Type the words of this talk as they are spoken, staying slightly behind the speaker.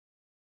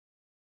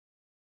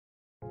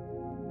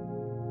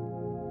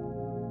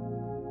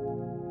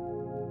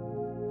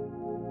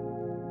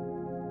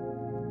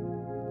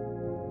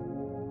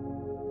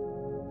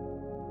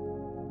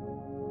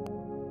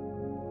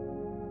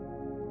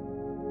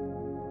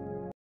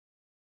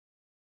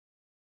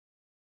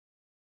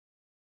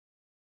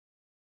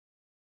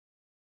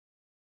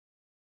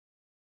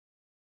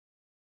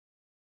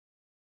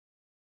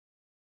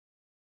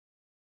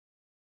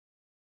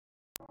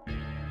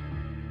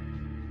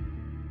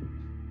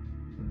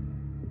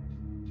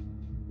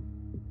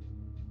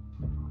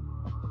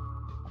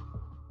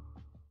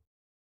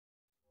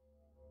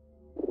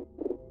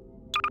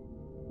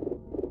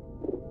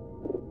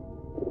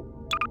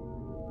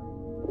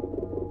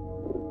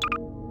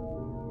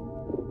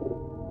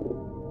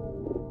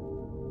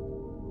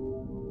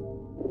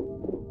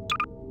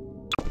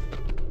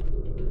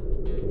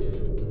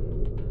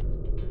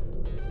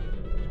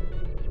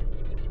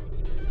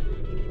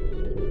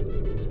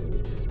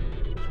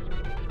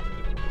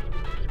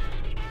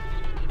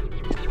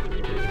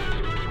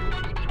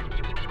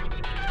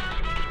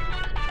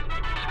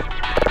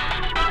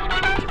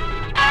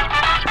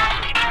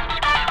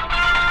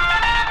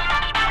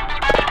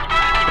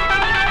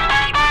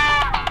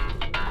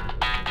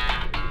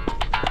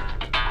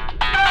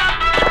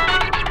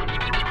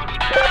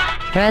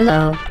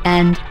Hello,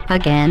 and,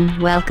 again,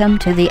 welcome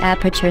to the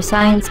Aperture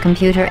Science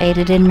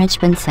Computer-Aided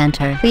Enrichment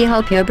Center. We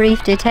hope your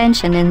brief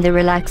detention in the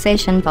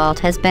relaxation vault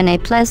has been a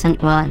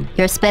pleasant one.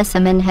 Your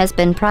specimen has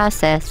been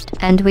processed,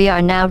 and we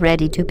are now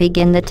ready to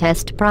begin the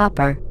test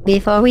proper.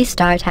 Before we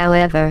start,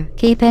 however,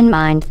 keep in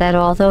mind that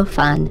although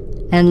fun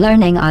and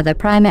learning are the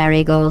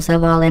primary goals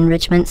of all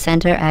enrichment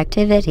center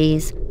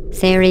activities,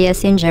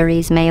 serious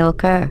injuries may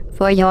occur.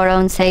 For your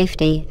own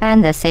safety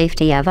and the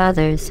safety of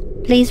others,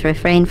 please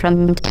refrain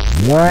from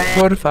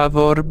Por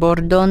favor, por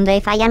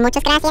donde Falla,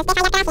 muchas gracias,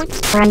 deja la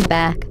casa. and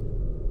back.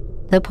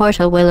 The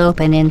portal will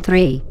open in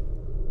 3,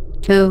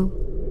 2,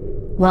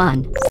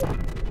 1.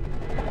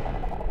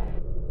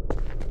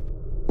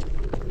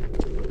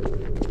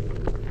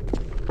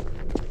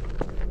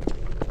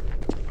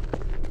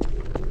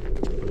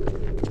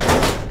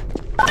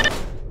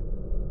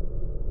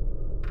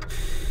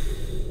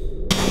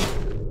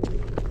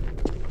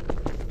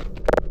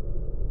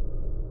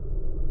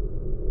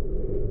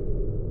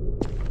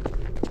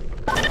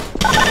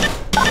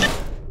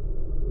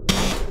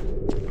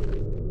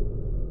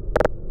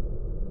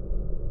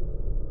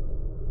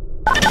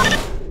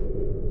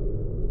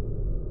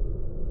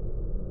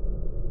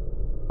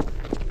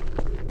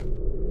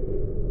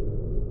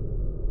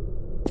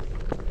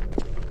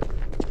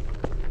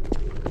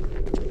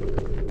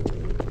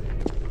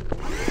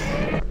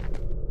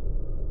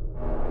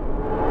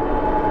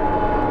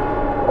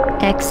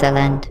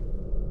 Excellent.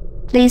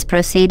 Please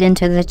proceed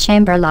into the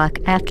chamber lock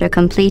after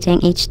completing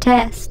each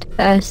test.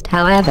 First,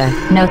 however,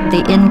 note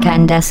the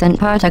incandescent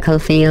particle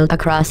field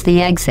across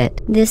the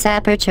exit. This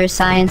Aperture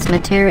Science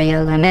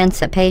Material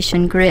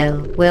Emancipation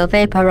Grill will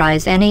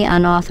vaporize any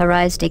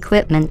unauthorized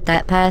equipment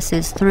that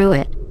passes through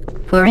it.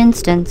 For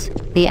instance,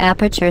 the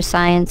Aperture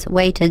Science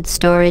Weighted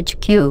Storage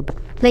Cube.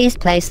 Please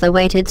place the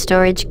weighted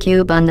storage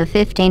cube on the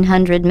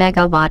 1500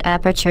 megawatt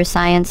Aperture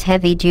Science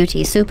Heavy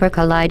Duty Super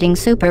Colliding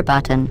Super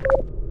button.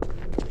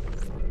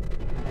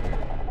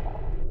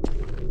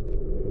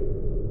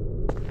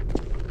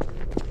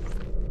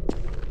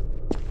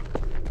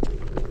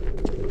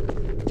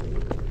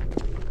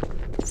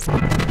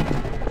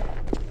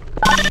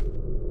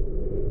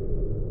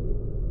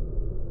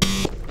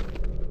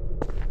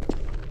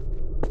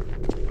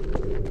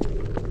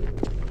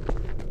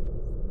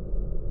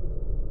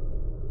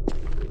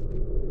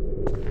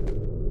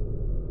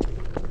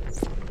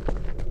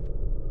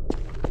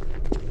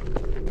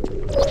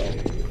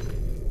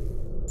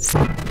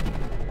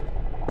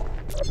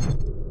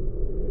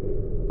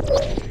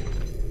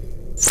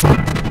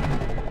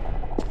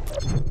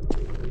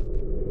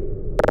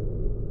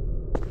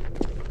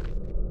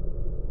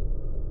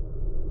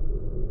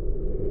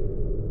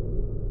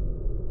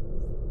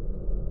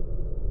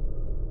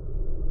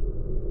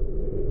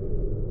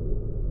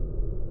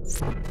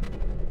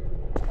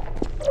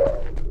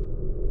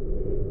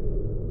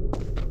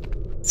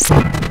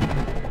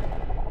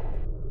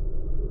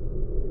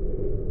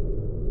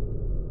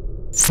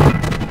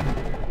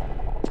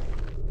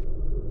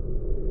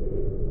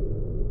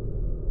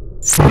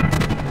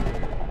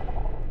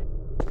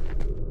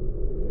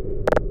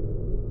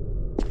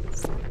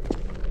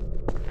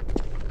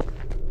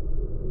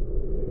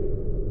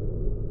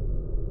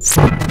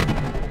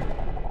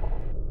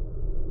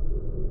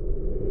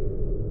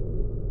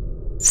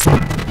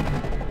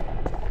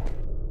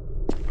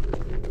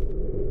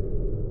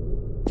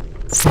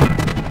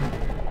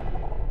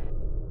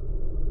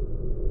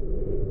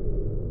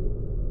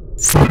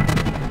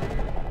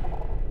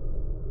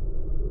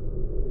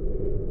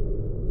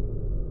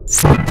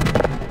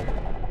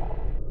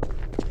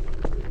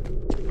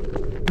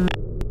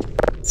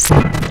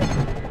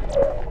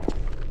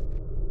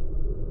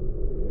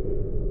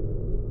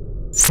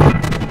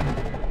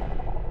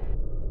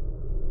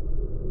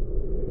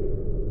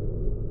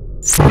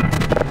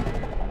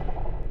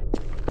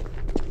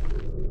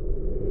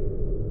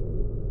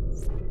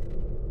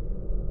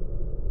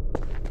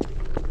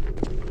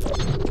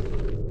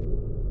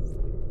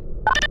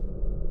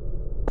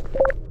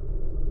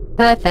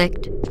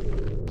 Perfect.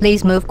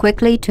 Please move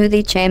quickly to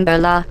the chamber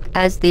lock,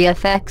 as the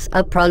effects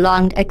of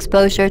prolonged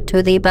exposure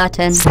to the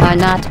button are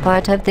not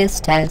part of this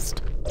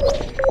test.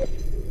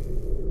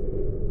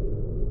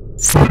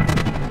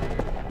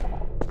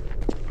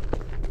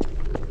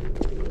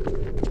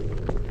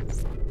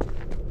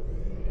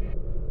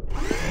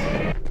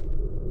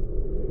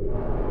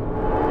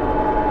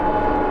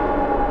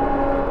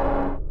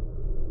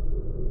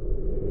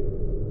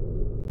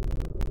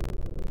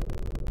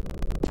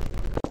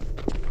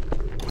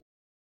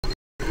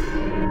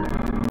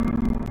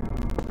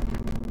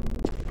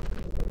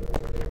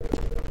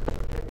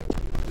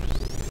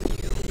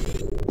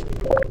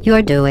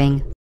 You're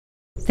doing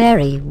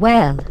very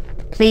well.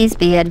 Please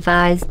be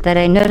advised that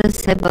a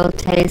noticeable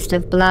taste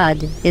of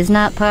blood is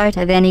not part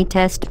of any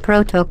test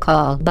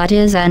protocol, but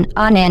is an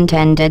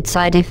unintended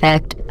side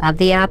effect of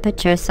the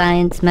Aperture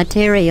Science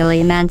Material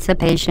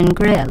Emancipation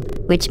Grill,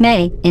 which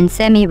may, in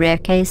semi-rare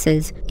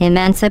cases,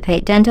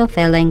 emancipate dental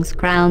fillings,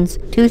 crowns,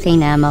 tooth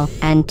enamel,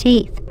 and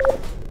teeth.